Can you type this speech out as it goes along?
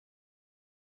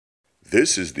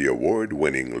This is the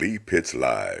award-winning Lee Pitts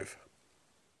Live.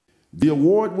 The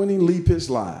award-winning Lee Pitts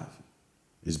Live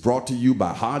is brought to you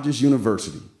by Hodges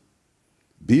University.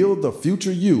 Build the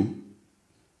future you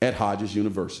at Hodges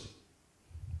University.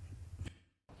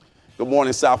 Good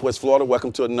morning, Southwest Florida.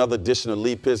 Welcome to another edition of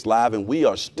Lee Pitts Live, and we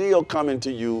are still coming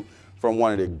to you from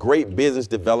one of the great business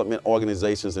development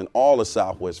organizations in all of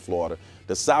Southwest Florida,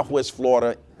 the Southwest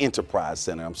Florida Enterprise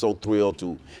Center. I'm so thrilled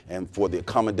to, and for the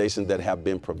accommodations that have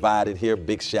been provided here.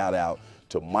 Big shout out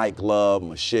to Mike Love,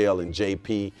 Michelle, and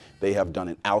JP. They have done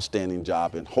an outstanding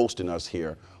job in hosting us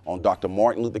here on Dr.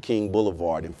 Martin Luther King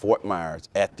Boulevard in Fort Myers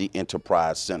at the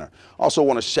Enterprise Center. Also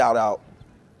want to shout out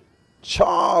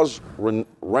Charles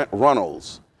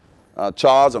Reynolds.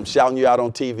 Charles, I'm shouting you out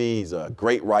on TV. He's a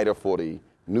great writer for the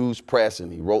news press,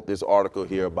 and he wrote this article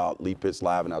here about Lee Pitts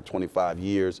Live in our 25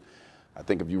 years. I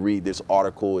think if you read this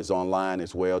article, it's online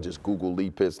as well. Just Google Lee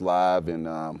Pitts Live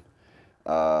and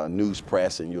news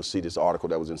press, and you'll see this article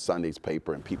that was in Sunday's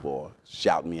paper, and people are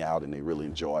shouting me out, and they really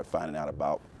enjoyed finding out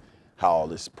about how all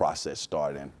this process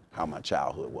started and how my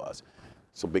childhood was.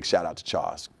 So big shout out to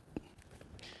Charles.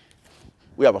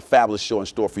 We have a fabulous show in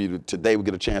store for you. Today we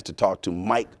get a chance to talk to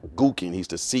Mike Gookin. He's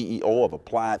the CEO of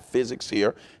Applied Physics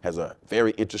here, has a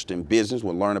very interesting business.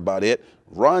 We'll learn about it.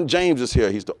 Ron James is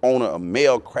here. He's the owner of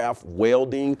Mailcraft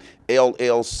Welding,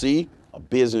 LLC, a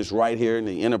business right here in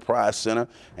the Enterprise Center.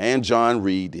 And John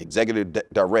Reed, the Executive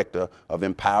Director of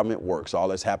Empowerment Works. All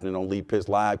that's happening on Lee Pitts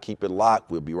Live. Keep it locked.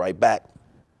 We'll be right back.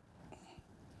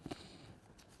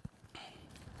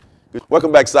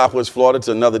 Welcome back, Southwest Florida,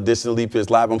 to another edition of Lee Pitts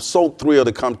Live. I'm so thrilled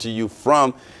to come to you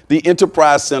from the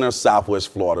Enterprise Center, Southwest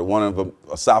Florida, one of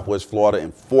Southwest Florida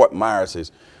and Fort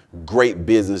Myers' great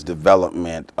business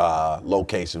development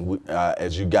location.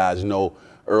 As you guys know,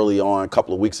 early on, a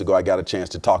couple of weeks ago, I got a chance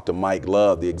to talk to Mike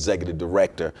Love, the Executive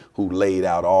Director, who laid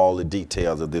out all the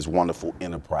details of this wonderful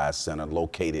Enterprise Center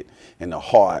located in the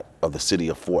heart of the city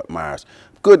of Fort Myers.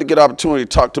 Good to get an opportunity to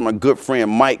talk to my good friend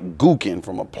Mike Gookin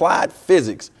from Applied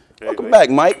Physics. Welcome back,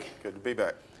 Mike. Good to be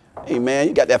back. Hey, man,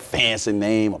 you got that fancy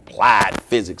name, Applied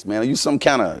Physics, man. Are you some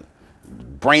kind of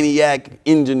brainiac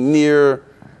engineer?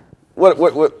 What?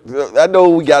 I know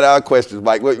we got our questions,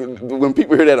 Mike. When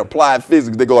people hear that Applied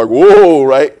Physics, they go like, whoa,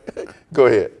 right? Go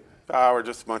ahead. We're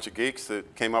just a bunch of geeks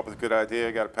that came up with a good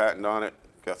idea, got a patent on it,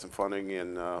 got some funding,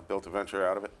 and built a venture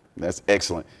out of it. That's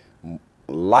excellent.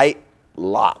 Light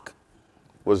lock.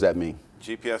 What does that mean?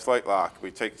 GPS light lock.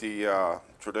 We take the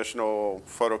traditional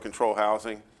photo control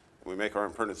housing. We make our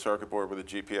own printed circuit board with a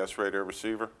GPS radio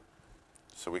receiver.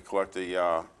 So we collect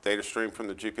the data stream from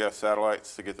the GPS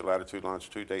satellites to get the latitude,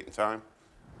 longitude, date, and time.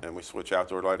 And we switch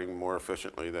outdoor lighting more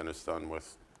efficiently than it's done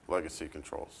with legacy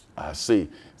controls. I see.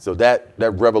 So that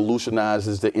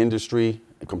revolutionizes the industry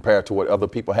compared to what other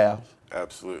people have?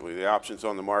 Absolutely. The options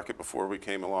on the market before we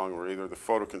came along were either the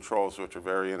photo controls, which are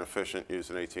very inefficient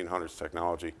using 1800s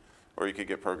technology, or you could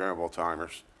get programmable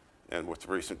timers. And with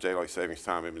the recent daylight savings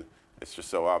time, I mean, it's just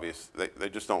so obvious. They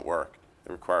just don't work.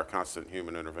 They require constant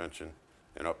human intervention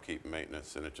and upkeep and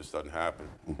maintenance, and it just doesn't happen.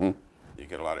 You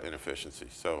get a lot of inefficiency.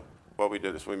 So what we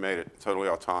did is we made it totally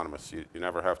autonomous. You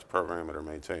never have to program it or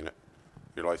maintain it.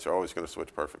 Your lights are always going to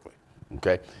switch perfectly.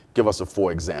 Okay. Give us a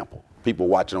for example. People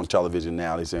watching on television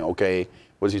now, they're saying, okay,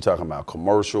 what is he talking about?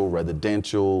 Commercial,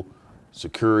 residential,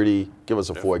 security? Give us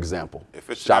a for example. If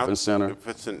it's shopping center?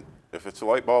 If it's a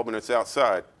light bulb and it's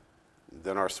outside,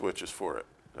 then our switch is for it.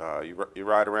 You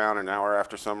ride around an hour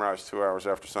after sunrise, 2 hours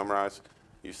after sunrise,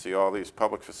 you see all these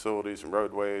public facilities and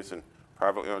roadways and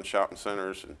privately owned shopping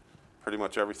centers and pretty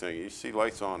much everything. You see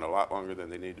lights on a lot longer than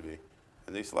they need to be.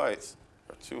 And these lights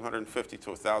are 250 to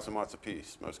 1,000 watts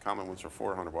apiece. Most common ones are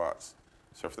 400 watts.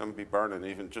 So for them to be burning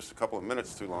even just a couple of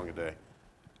minutes too long a day,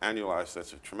 annualized,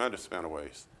 that's a tremendous amount of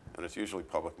waste, and it's usually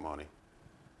public money.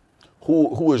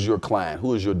 Who is your client?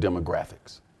 Who is your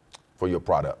demographics for your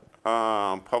product?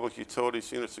 Public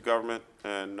utilities, units of government,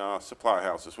 and supply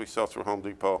houses. We sell through Home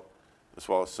Depot, as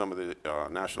well as some of the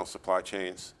national supply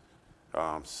chains,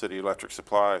 city electric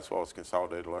supply, as well as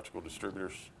consolidated electrical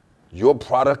distributors. Your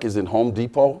product is in Home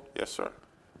Depot? Yes, sir.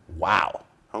 Wow.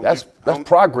 That's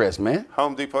progress, man.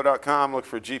 HomeDepot.com, look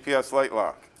for GPS light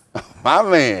lock. My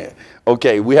man.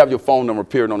 Okay, we have your phone number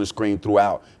appearing on the screen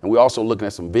throughout, and we're also looking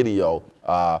at some video.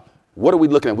 What are we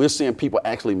looking at? We're seeing people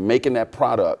actually making that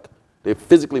product. They're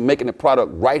physically making the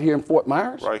product right here in Fort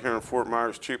Myers? Right here in Fort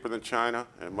Myers, cheaper than China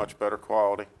and much better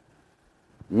quality.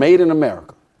 Made in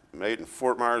America? Made in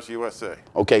Fort Myers, USA.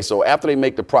 Okay, so after they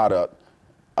make the product,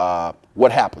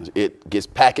 what happens? It gets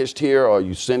packaged here, or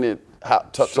you send it?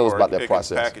 Tell us about that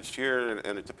process. It gets packaged here,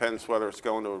 and it depends whether it's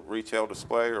going to a retail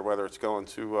display or whether it's going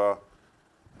to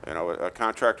You know, a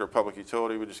contractor or public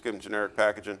utility would just give them generic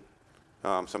packaging.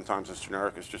 Sometimes it's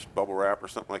generic, it's just bubble wrap or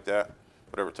something like that,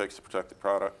 whatever it takes to protect the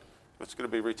product. If it's going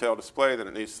to be retail display, then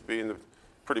it needs to be in the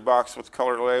pretty box with the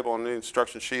color label and the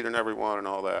instruction sheet and everyone and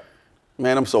all that.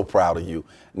 Man, I'm so proud of you.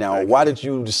 Now, why did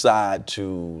you decide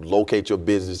to locate your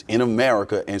business in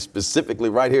America and specifically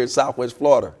right here in Southwest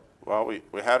Florida? Well, we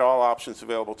had all options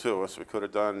available to us. We could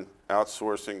have done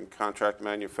outsourcing, contract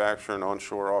manufacturing,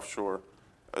 onshore, offshore,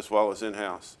 as well as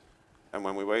in-house. And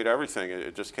when we weighed everything,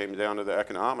 it just came down to the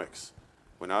economics.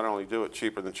 We not only do it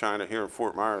cheaper than China here in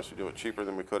Fort Myers, we do it cheaper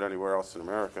than we could anywhere else in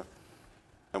America.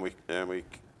 And we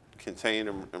contain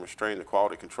and restrain the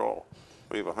quality control.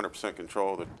 We have 100%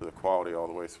 control of the quality all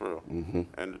the way through.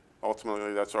 And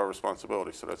ultimately, that's our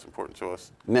responsibility, so that's important to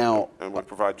us. Now, and we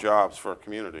provide jobs for our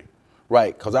community.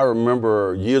 Right, because I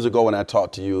remember years ago when I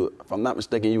talked to you, if I'm not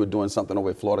mistaken, you were doing something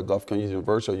over at Florida Gulf Community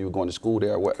University, or you were going to school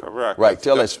there. What? Correct. Right,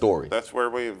 tell that story. That's where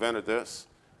we invented this.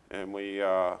 And we, you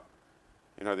know,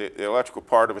 the electrical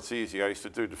part of it's easy. I used to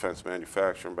do defense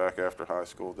manufacturing back after high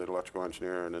school, did electrical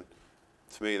engineering, and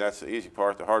to me, that's the easy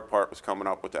part. The hard part was coming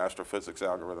up with the astrophysics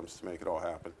algorithms to make it all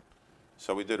happen.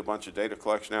 So we did a bunch of data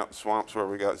collection out in swamps where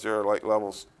we got 0 light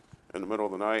levels in the middle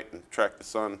of the night and tracked the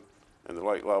sun and the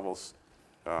light levels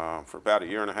for about 1.5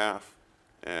 years,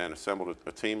 and assembled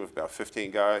a team of about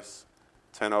 15 guys.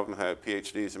 10 of them had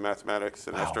PhDs in mathematics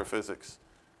and astrophysics,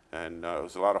 and it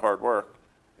was a lot of hard work.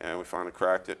 And we finally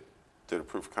cracked it, did a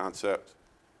proof of concept,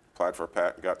 applied for a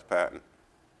patent, got the patent,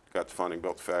 got the funding,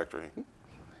 built the factory.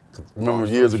 Remember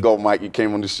years ago, Mike, you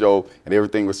came on the show and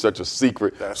everything was such a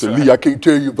secret. That's So right. Lee, I can't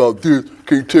tell you about this,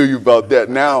 can't tell you about that.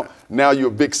 Now you're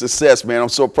a big success, man. I'm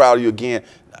so proud of you again.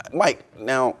 Mike,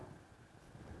 now,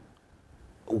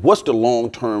 what's the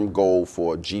long-term goal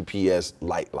for GPS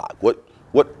Light Lock? What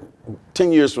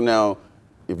 10 years from now,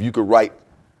 if you could write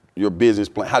your business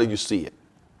plan, how do you see it?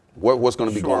 What's going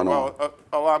to be going on?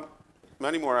 Well,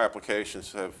 many more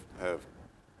applications have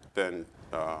been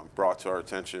brought to our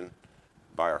attention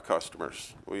by our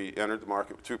customers. We entered the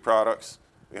market with 2 products.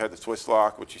 We had the twist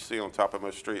lock, which you see on top of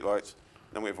most street lights.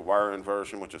 Then we have a wire-in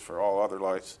version, which is for all other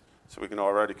lights, so we can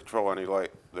already control any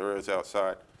light there is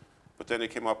outside. But then they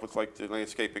came up with, like, the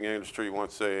landscaping industry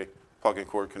wants a plug-in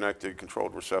cord connected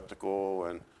controlled receptacle,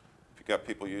 and you got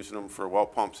people using them for well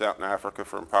pumps out in Africa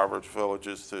for impoverished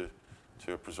villages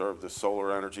to preserve the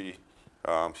solar energy,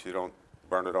 so you don't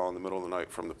burn it all in the middle of the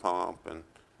night from the pump, and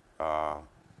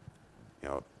you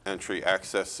know, entry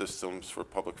access systems for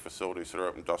public facilities that are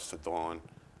open dusk to dawn,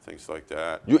 things like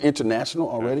that. You're international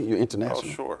already? You're international?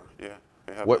 Oh, sure,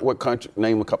 yeah. What country?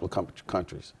 Name a couple of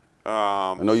countries.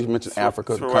 I know you mentioned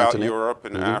Africa, the throughout continent. Europe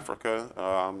and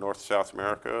Africa, North, South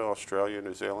America, Australia,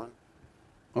 New Zealand.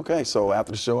 Okay, so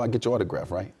after the show, I get your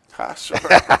autograph, right? Sure.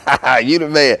 You the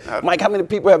man. Mike, how many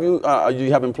people have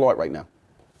you have employed right now?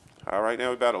 Right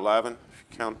now, about 11, if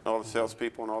you count all the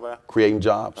salespeople and all that. Creating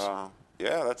jobs?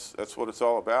 Yeah, that's what it's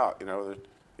all about. You know, the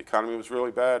economy was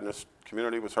really bad, and this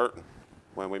community was hurting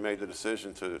when we made the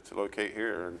decision to locate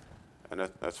here, and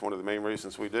that's one of the main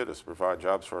reasons we did, is to provide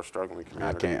jobs for our struggling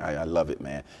community. I love it,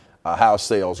 man. How's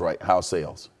sales, right? How's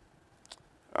sales?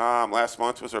 Last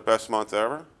month was our best month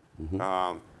ever.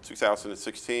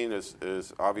 2016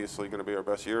 is obviously going to be our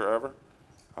best year ever.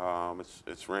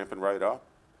 It's ramping right up,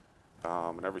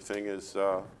 and everything is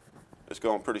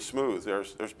going pretty smooth.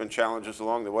 There's been challenges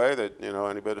along the way that, you know,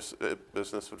 any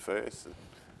business would face.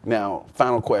 Now,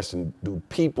 final question: do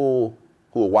people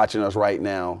who are watching us right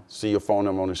now see your phone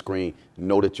number on the screen,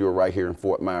 know that you're right here in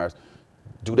Fort Myers?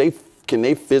 Can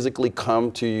they physically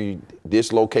come to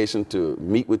this location to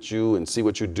meet with you and see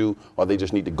what you do, or they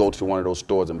just need to go to one of those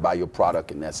stores and buy your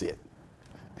product and that's it?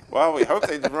 Well, we hope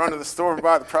they run to the store and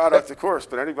buy the product, of course,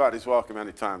 but anybody's welcome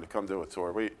anytime to come do a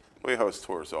tour. We host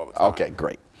tours all the time. Okay,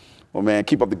 great. Well, man,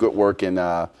 keep up the good work, and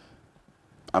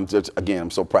I'm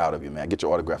so proud of you, man. Get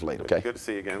your autograph later, okay? Good to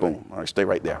see you again. Boom. All right, stay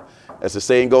right there. As the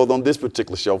saying goes on this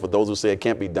particular show, for those who say it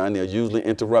can't be done, they're usually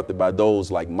interrupted by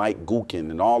those like Mike Gookin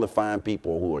and all the fine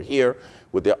people who are here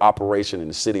with their operation in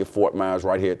the city of Fort Myers,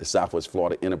 right here at the Southwest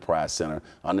Florida Enterprise Center,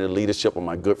 under the leadership of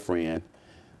my good friend,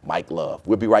 Mike Love.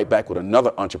 We'll be right back with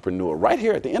another entrepreneur right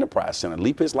here at the Enterprise Center.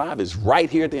 Lee Pitts Live is right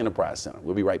here at the Enterprise Center.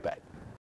 We'll be right back.